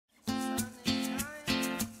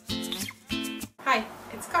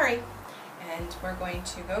it's Kari, and we're going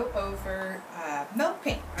to go over milk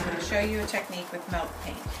paint. I'm going to show you a technique with milk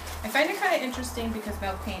paint. I find it kind of interesting because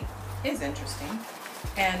milk paint is interesting,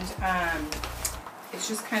 and it's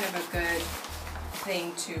just kind of a good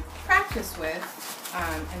thing to practice with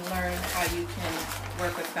and learn how you can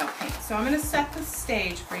work with milk paint. So I'm going to set the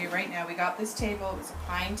stage for you right now. We got this table. It was a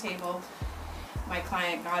pine table. My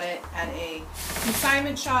client got it at a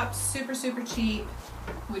consignment shop, super cheap,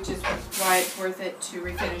 which is why it's worth it to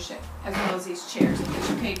refinish it, as well as these chairs, because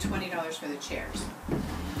you paid $20 for the chairs.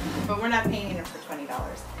 But we're not painting them for $20.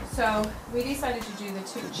 So we decided to do the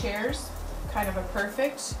two chairs, kind of a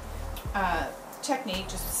perfect technique,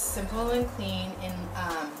 just simple and clean in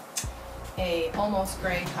a almost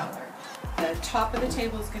gray color. The top of the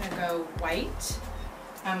table is going to go white.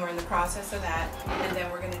 We're in the process of that, and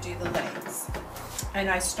then we're going to do the legs. And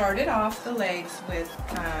I started off the legs with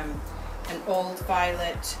an old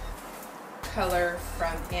violet color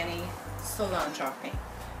from Annie Salon chalk paint.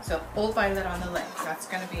 So old violet on the legs, that's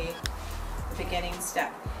going to be the beginning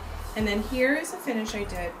step. And then here is a finish I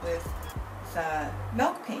did with the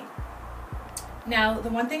milk paint. Now, the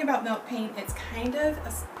one thing about milk paint, it's kind of,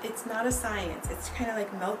 it's not a science. It's kind of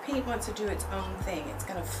like milk paint wants to do its own thing. It's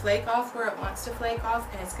going to flake off where it wants to flake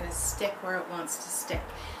off, and it's going to stick where it wants to stick.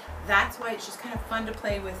 That's why it's just kind of fun to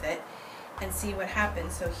play with it and see what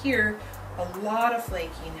happens. So here, a lot of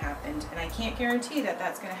flaking happened, and I can't guarantee that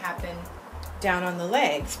that's going to happen down on the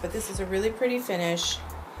legs, but this is a really pretty finish,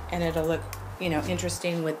 and it'll look, you know,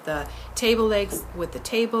 interesting with the table legs, with the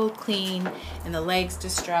table clean and the legs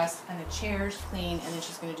distressed and the chairs clean, and it's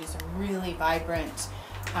just going to do some really vibrant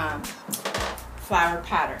flower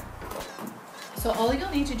pattern. So all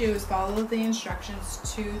you'll need to do is follow the instructions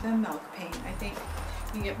to the milk paint. I think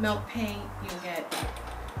you get milk paint, you get,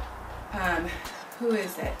 who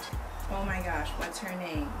is it? Oh my gosh, what's her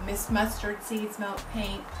name? Miss Mustard Seeds milk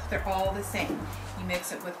paint. They're all the same. You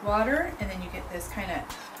mix it with water, and then you get this kind of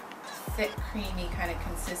thick, creamy kind of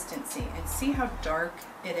consistency, and see how dark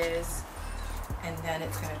it is, and then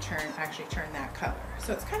it's going to actually turn that color.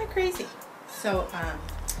 So it's kind of crazy. So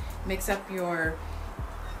mix up your,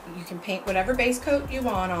 you can paint whatever base coat you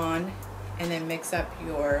want on, and then mix up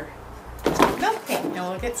your milk paint, and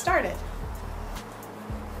we'll get started.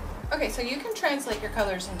 Okay, so you can translate your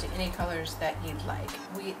colors into any colors that you'd like.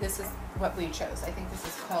 This is what we chose. I think this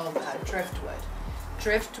is called driftwood.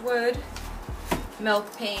 Driftwood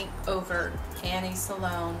milk paint over Annie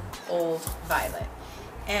Salon Old Violet.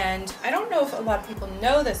 And I don't know if a lot of people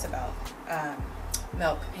know this about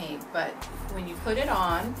milk paint, but when you put it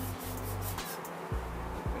on,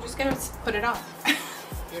 you're just gonna put it on.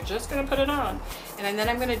 You're just gonna put it on. And then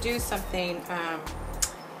I'm gonna do something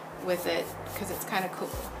with it, because it's kind of cool.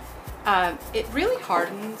 It really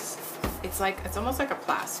hardens. It's almost like a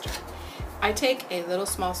plaster. I take a little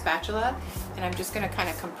small spatula, and I'm just gonna kind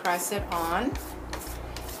of compress it on,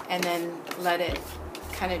 and then let it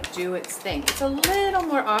kind of do its thing. It's a little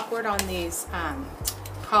more awkward on these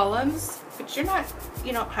columns, but you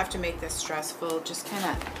don't have to make this stressful. Just kind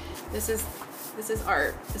of, this is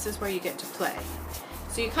art. This is where you get to play.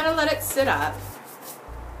 So you kind of let it sit up,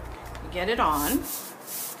 you get it on,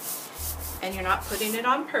 and you're not putting it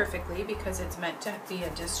on perfectly because it's meant to be a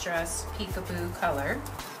distressed peekaboo color.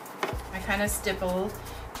 I kind of stippled,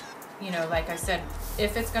 you know, like I said,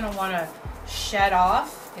 if it's going to want to shed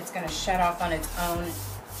off, it's going to shed off on its own.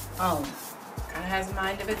 Kind of has a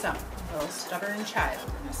mind of its own. A little stubborn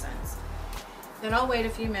child in a sense. Then I'll wait a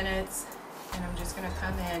few minutes, and I'm just going to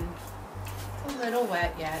come in. It's a little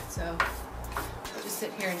wet yet, so we'll just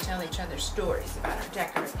sit here and tell each other stories about our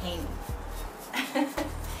decorative painting.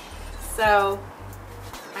 So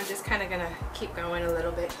I'm just kind of going to keep going a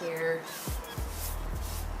little bit here.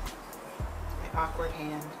 My awkward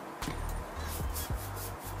hand.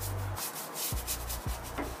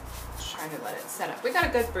 Just trying to let it set up. We got a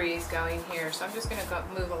good breeze going here, so I'm just going to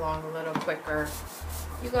move along a little quicker.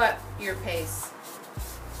 You got your pace.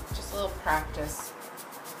 Just a little practice.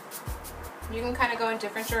 You can kind of go in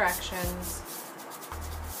different directions.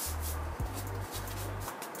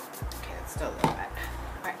 Okay, it's still a little wet.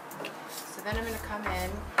 Alright, so then I'm going to come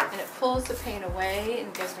in, and it pulls the paint away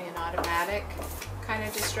and gives me an automatic kind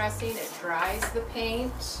of distressing. It dries the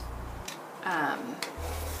paint, and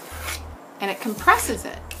it compresses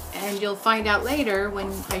it. And you'll find out later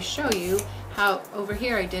when I show you how over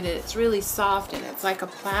here I did it. It's really soft, and it's like a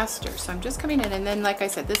plaster. So I'm just coming in, and then like I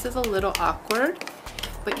said, this is a little awkward,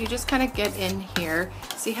 but you just kind of get in here.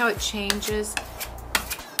 See how it changes,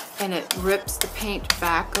 and it rips the paint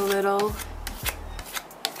back a little,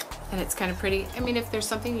 and it's kind of pretty. I mean, if there's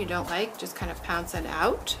something you don't like, just kind of pounce it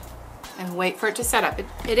out. and wait for it to set up.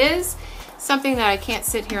 It is something that I can't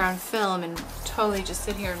sit here on film and totally just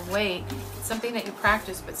sit here and wait. It's something that you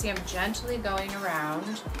practice, but see, I'm gently going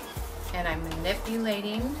around and I'm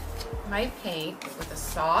manipulating my paint with a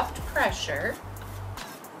soft pressure,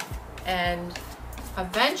 and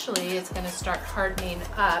eventually it's going to start hardening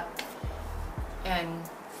up and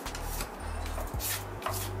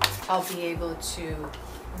I'll be able to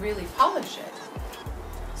really polish it.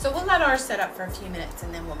 So we'll let ours set up for a few minutes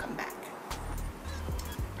and then we'll come back.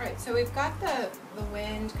 All right, so we've got the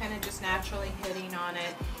wind kind of just naturally hitting on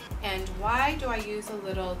it. And why do I use a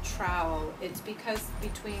little trowel? It's because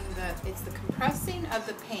it's the compressing of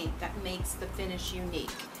the paint that makes the finish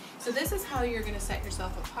unique. So this is how you're going to set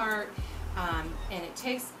yourself apart. And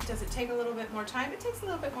does it take a little bit more time? It takes a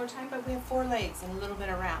little bit more time, but we have 4 legs and a little bit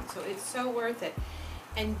around, so it's so worth it.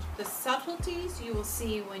 And the subtleties you will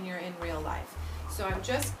see when you're in real life. So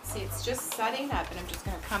it's just setting up, and I'm just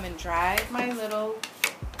going to come and drive my little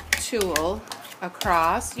tool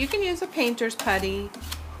across. You can use a painter's putty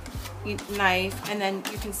knife, and then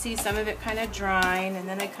you can see some of it kind of drying, and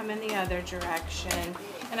then I come in the other direction.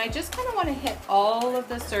 And I just kind of want to hit all of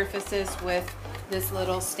the surfaces with this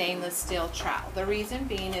little stainless steel trowel. The reason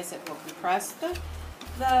being is it will compress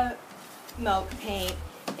the milk paint.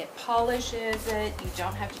 It polishes it. You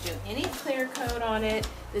don't have to do any clear coat on it.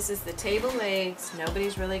 This is the table legs.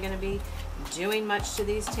 Nobody's really going to be doing much to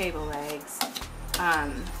these table legs.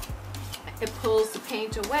 It pulls the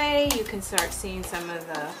paint away. You can start seeing some of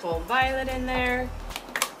the old violet in there.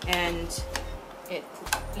 And it,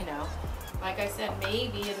 you know, like I said,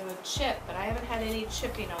 maybe it would chip, but I haven't had any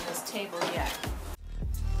chipping on this table yet.